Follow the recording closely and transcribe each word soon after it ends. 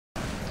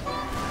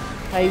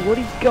Hey, what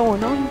is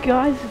going on,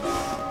 guys?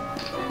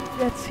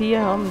 That's here.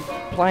 I'm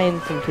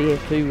playing some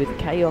TF2 with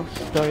Kos,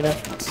 Stoner,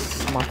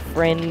 my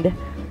friend.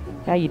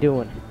 How you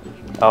doing?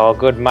 Oh,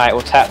 good mate.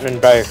 What's happening,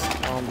 bro?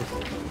 I'm just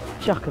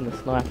chucking the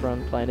sniper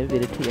on, playing a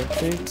bit of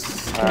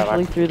TF2. Alright,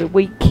 Especially through the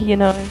week, you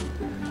know.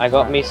 I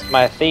got me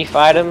my thief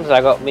items. I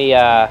got me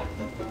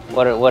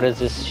what is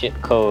this shit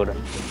called?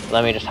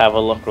 Let me just have a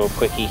look real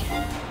quickie.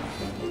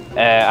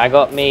 I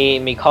got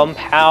me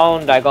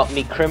compound, I got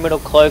me criminal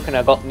cloak, and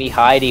I got me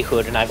hidey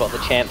hood, and I got the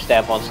champ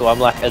stamp on, so I'm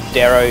like a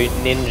Dero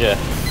ninja.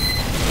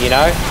 You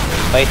know?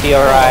 Wait till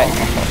you're right.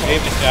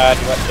 Super charge,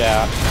 watch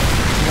out.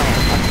 No,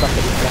 I suck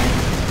at this game.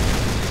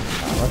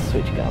 Let's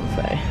switch guns,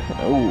 eh?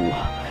 Ooh.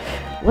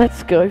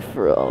 Let's go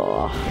for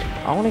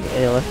I wanna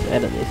get let's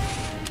edit this.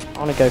 I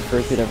wanna go for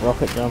a bit of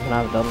rocket jump, and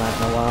I haven't done that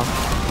in a while.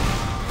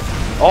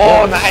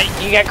 Oh mate,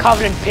 you get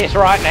covered in piss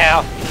right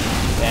now.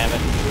 Damn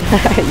it.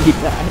 You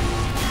know.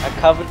 I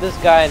covered this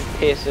guy in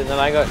piss and then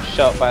I got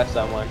shot by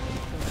someone.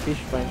 Fish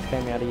bones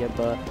came out of your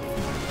butt.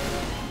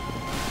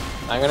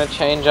 I'm gonna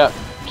change up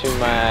to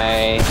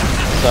my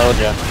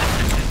soldier.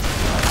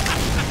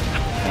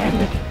 Damn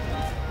it.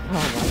 Oh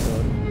my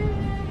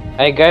god.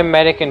 Hey, go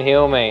medic and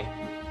heal me.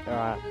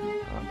 Alright,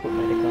 I'll put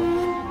medic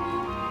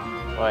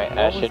on. Wait, What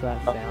I was should.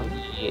 that sound?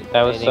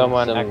 That was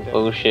someone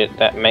bullshit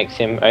that makes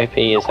him OP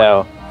as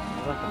hell.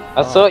 Like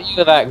I thought you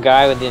were that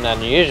guy with an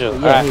unusual.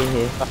 Yeah, Alright,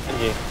 here. fucking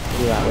you.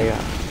 Where you at, where you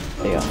at?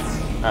 There you go.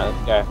 Alright,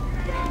 let's go.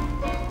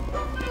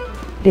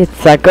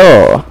 Let's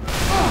go!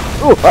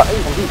 Oh,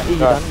 you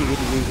done? You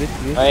good?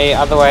 Hey,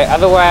 other way,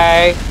 other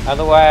way,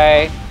 other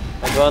way.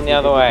 I'm going the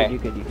other way. You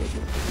good. Yeah,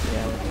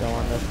 let's go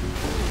on this.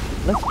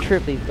 Let's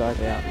trip these guys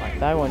out. Like,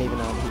 they won't even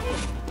know.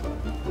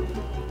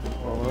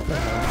 Oh, what the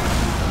hell?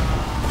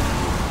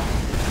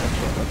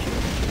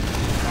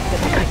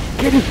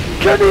 Get him!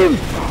 Get him!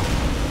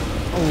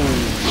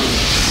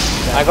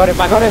 Oh. I got him!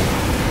 I got him!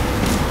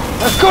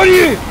 I got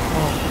you!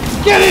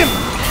 Get him!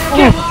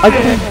 Get him! I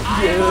got him!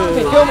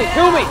 Hey, kill me!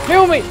 Kill me!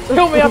 Kill me!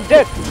 Kill me! I'm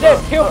dead! Dead!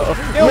 Kill me!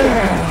 Kill me!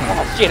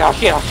 Oh shit! Oh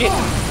shit! Oh shit!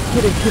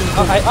 Get him!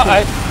 I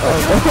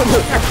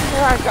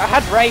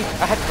had rage.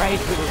 I had rage.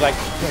 It was like,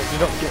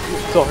 you're not getting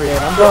sorry. And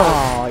I'm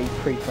Oh, you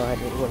pre-fired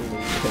me. What did he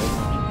do?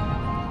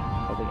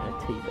 Probably gonna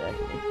teabag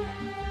me.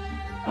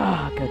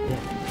 Ah,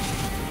 goddamn.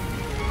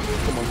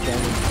 Come on,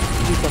 Jamie.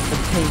 Do something for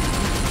the team.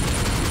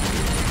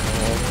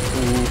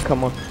 Ooh,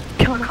 come on.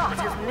 Come on.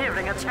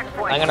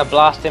 I'm gonna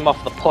blast him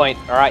off the point.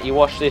 All right, you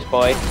watch this,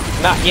 boy.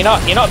 Nah, you're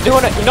not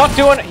doing it. You're not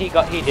doing it. He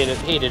did it.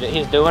 He did it.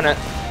 He's doing it.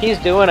 He's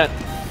doing it.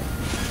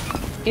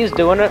 He's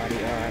doing it.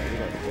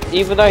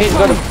 Even though he's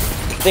got a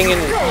thing in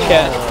his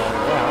chest.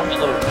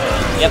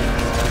 Yep.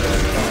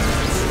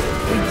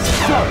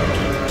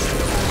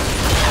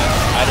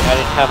 I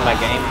didn't have my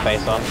game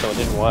face on, so it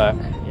didn't work.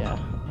 Yeah,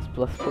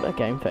 let's put our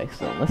game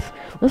face on.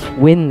 Let's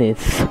win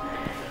this. All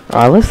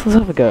right, let's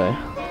have a go.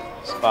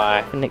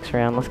 Spy. For next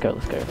round, let's go.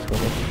 Let's win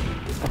this.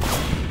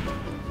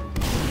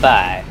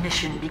 Bye.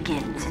 Mission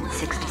begins in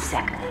 60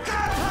 seconds.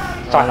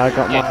 Alright, I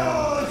got my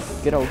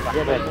good old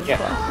demo.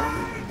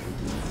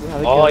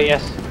 Oh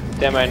yes,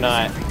 demo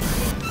night.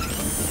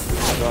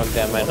 I'm going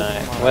demo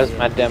night. Where's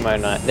my demo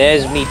night?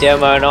 There's me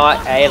demo night.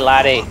 Hey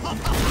laddie.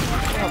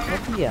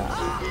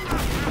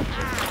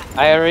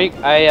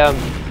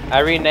 I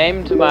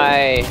renamed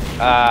my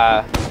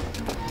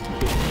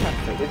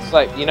it's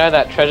like, you know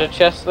that treasure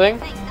chest thing?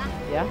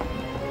 Yeah.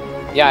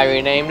 Yeah, I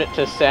renamed it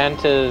to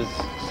Santa's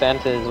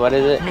what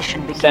is it?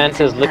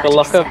 Santa's Liquor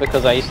Locker,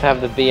 because I used to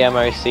have the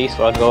BMOC,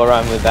 so I'd go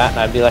around with that and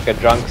I'd be like a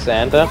drunk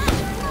Santa.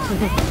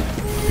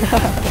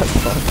 That's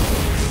fun.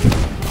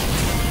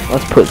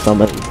 Let's put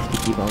some of these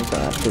sticky bombs on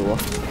that door.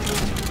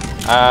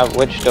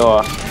 Which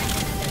door?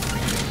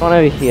 One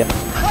over here.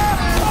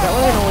 That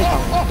way always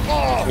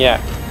comes. Yeah.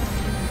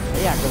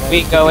 Yeah,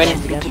 We go in,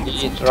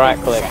 it's right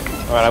click.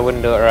 Alright, I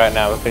wouldn't do it right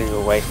now because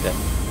you'll waste it.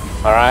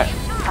 Alright?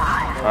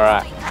 5,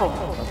 Alright. 4,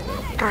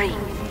 3,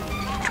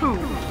 2,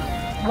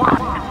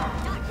 1.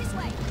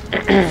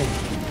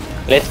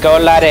 Let's go,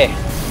 laddie.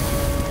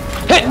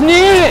 Hit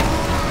me!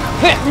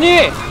 Hit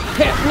me!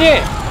 Hit me!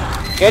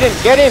 Get him!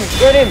 Get him!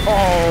 Get him!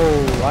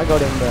 Oh, I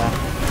got him there.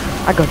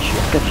 I got you.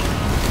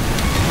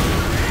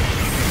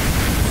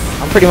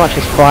 I'm pretty much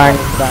just firing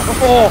that.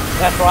 Oh,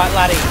 that's right,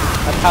 laddie.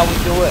 That's how we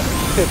do it.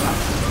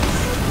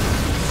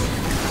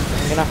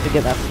 I'm gonna have to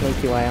get that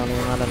sneaky way on him.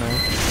 I don't know. No,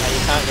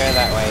 you can't go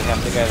that way. You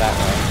have to go that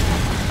way.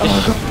 Oh,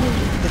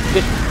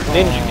 Just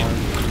ninja.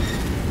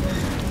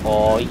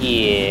 Oh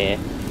yeah.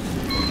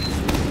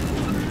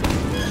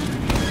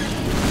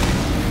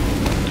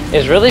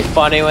 It's really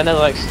funny when there's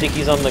like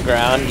stickies on the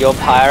ground, your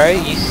pyro,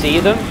 you see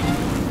them,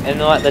 and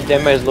like the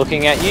demo's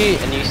looking at you,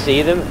 and you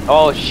see them.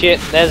 Oh shit,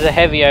 there's a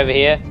heavy over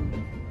here.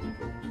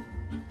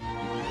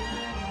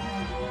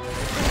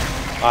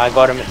 Oh, I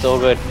got him, it's all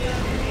good.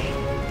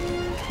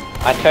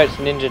 I totes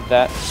ninja'd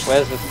that.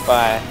 Where's the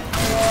spy?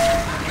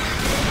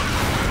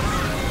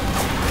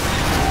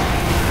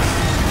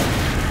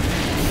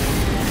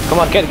 Come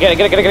on, get it.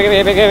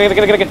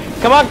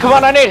 Come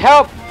on, I need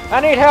help!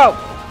 I need help! I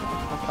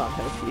can't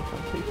help you.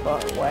 I'm too far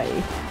away.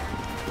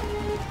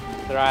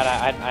 It's alright,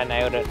 I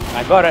nailed it.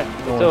 I got it.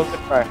 It's all good,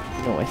 bro.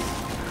 Nice.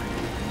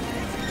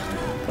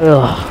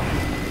 Ugh.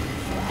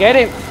 Get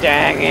him!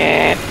 Dang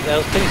it! There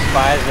was 2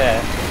 spies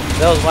there.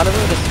 There was one of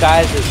them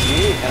disguised as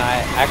you, and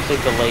I actually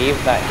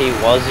believed that he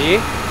was you.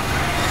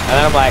 And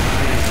then I'm like,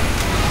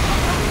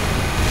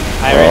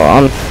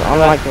 I'm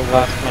like the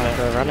worst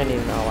sniper ever. I don't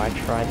even know why I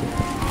tried this.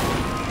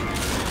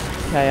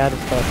 Okay, I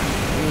just got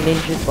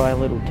ninjas by a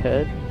little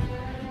turd.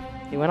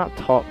 He went up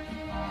top.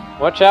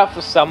 watch out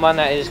for someone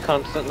that is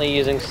constantly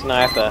using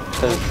sniper,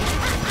 because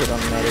Good on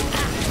medic.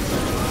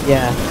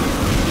 Yeah.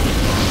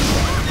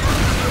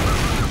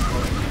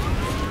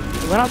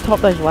 He went up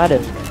top those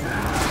ladders.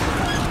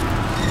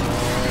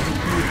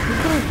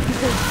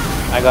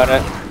 I got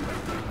it.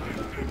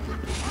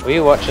 Were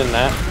you watching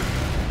that?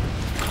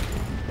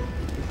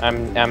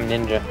 I'm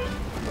ninja.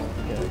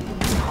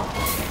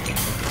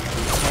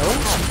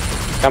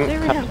 Come,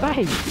 They're in come. our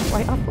base.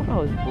 Wait, I thought I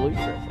was blue for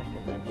a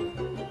second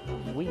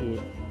then.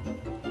 Weird.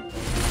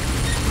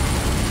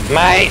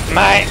 Mate.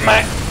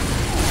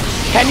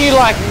 Can you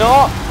like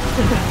not?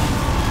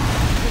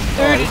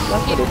 Dude,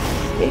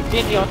 it's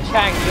in your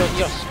tank.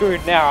 You're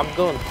screwed now. I'm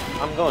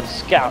going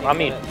scout. I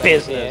mean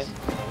business.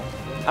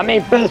 I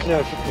mean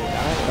business. I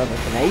haven't done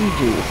this in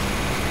ages.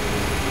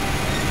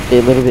 Be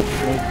a little bit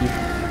sneaky.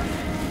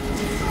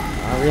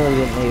 I really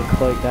didn't need a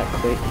cloak that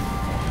quick.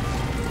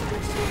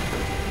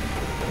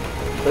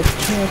 Let's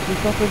charge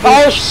this up a bit.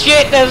 Oh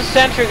shit! There's a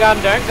sentry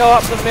gun. Don't go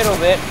up the middle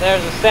bit.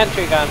 There's a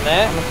sentry gun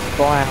there. I'm a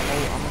spy.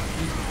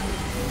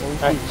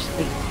 Alright,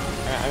 speak.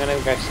 Alright, I'm gonna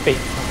go speak.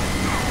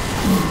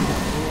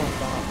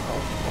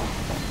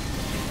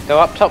 Go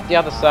up top the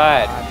other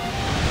side.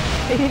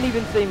 He didn't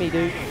even see me,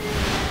 dude.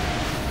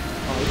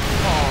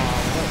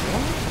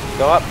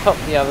 Go up top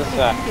the other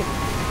side.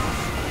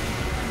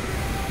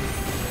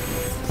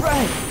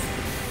 Right.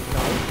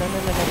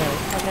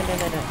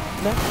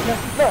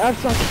 No, I'm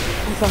sorry.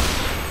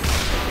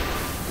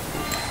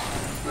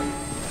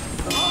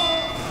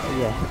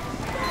 Yeah.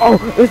 Oh,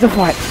 it was a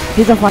fight.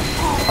 He's a fight.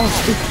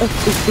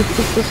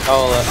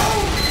 Hold it.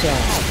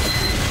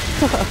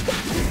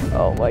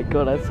 Oh my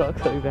god, that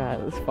sucks so bad.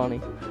 It was funny.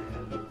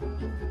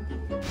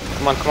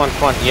 Come on.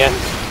 Yes.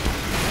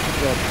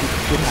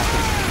 Good hat.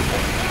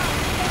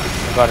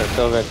 I got it.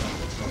 So good.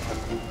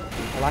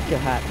 I like your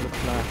hat. It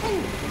looks nice.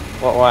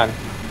 What one?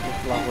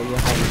 Just love what your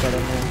hat you got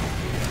on there.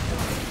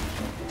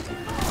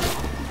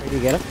 Where do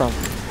you get it from?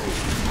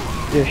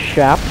 Your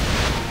shop.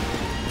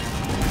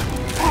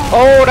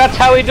 Oh, that's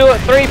how we do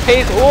it.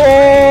 3-piece.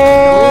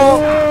 Oh!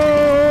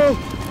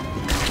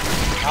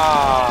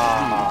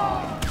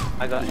 Ah!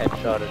 I got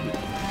headshotted.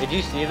 Did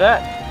you see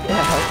that? Yeah,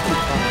 that was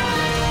pretty funny.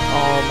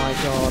 Oh my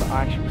god, I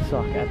actually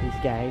suck at this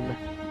game.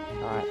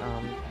 Alright,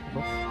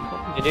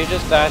 Did you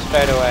just die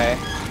straight away?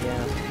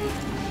 Yeah.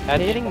 How'd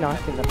you- Hitting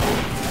knife in the back.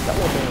 That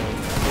was annoying.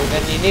 Well,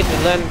 then you need to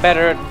learn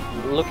better at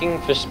looking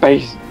for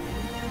space.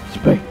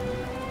 Space.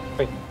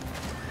 Wait.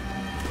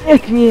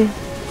 Heck me.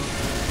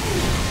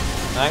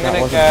 I'm That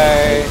gonna wasn't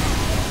go.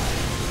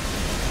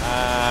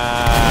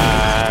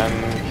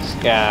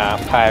 Scout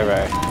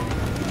Pyro.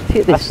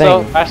 Hit this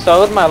thing. I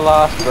sold my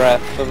last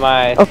breath for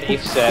my Oh.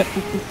 thief set.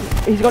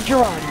 He's got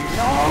your eye.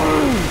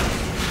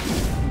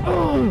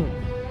 No!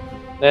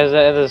 There's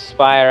a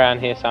spy around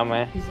here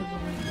somewhere. He's in the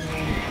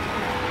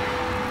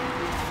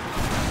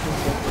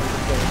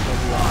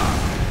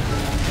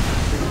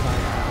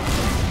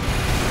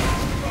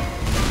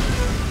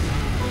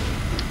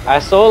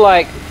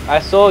I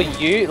saw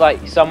you,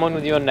 like someone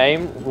with your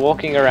name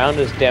walking around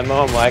as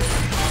demo. I'm like,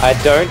 I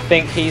don't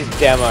think he's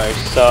demo,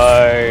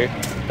 so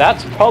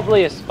that's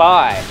probably a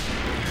spy.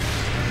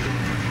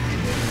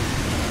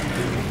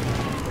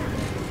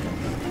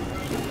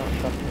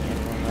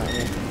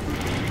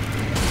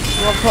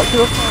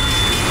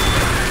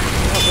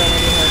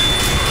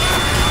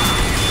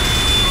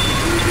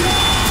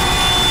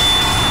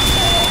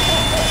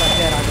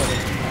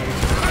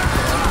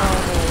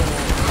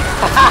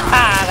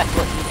 That's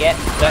what you get.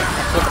 That's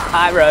with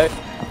Pyro.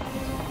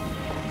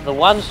 The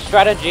one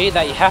strategy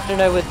that you have to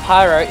know with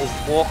Pyro is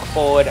walk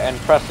forward and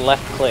press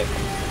left click.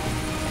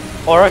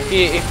 Or if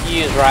you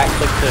use right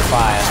click to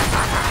fire.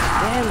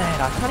 Damn it,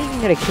 I can't even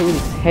get a kill with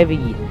this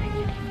heavy.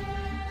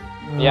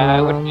 Yeah,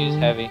 I would use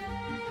heavy.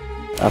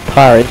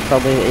 Pyro's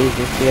probably the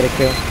easiest to get a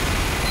kill.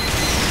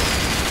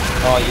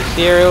 Oh, you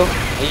serial?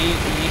 Are you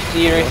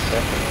serious?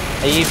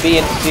 Are you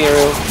being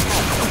serial?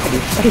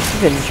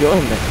 He's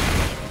enjoying it.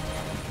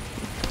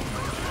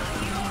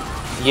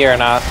 You're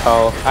an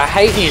asshole. I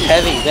hate these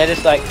heavies. They're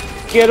just like,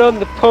 get on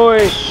the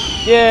push!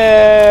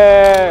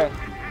 Yeah!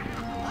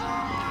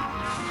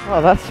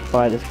 Oh, that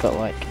spider's got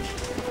like...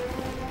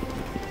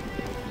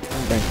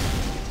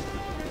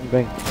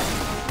 Bang.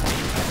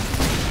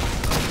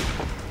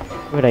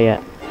 Where they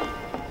at?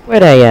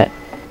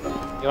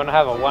 You wanna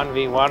have a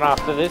 1v1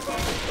 after this?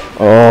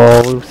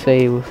 Oh, we'll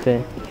see.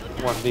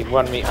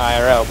 1v1 me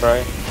IRL,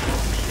 bro.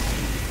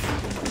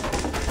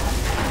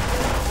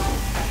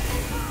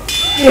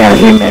 Yeah,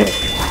 he made it.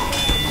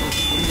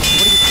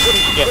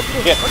 Get.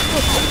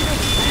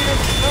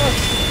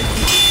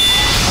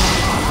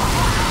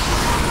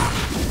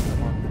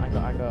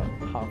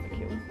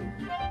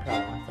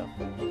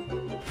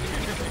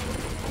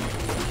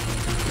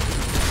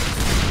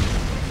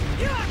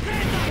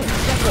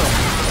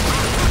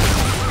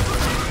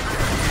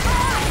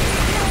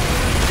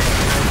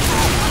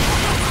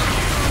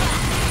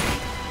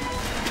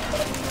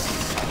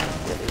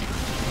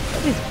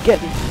 Get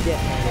this shit.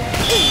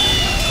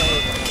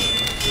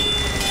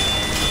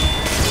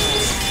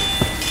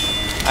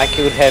 I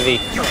killed Heavy.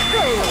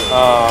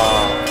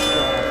 Oh.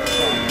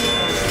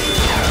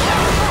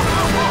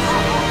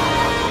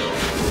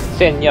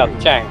 Sin Yup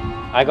Chang.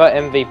 I got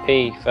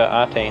MVP for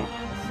Artane.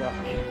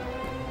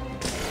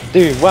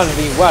 Dude,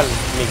 1v1,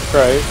 me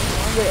bro.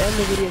 I'm going to end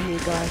the video here,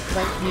 guys.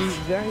 Thank you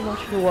very much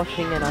for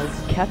watching, and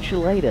I'll catch you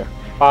later.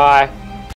 Bye.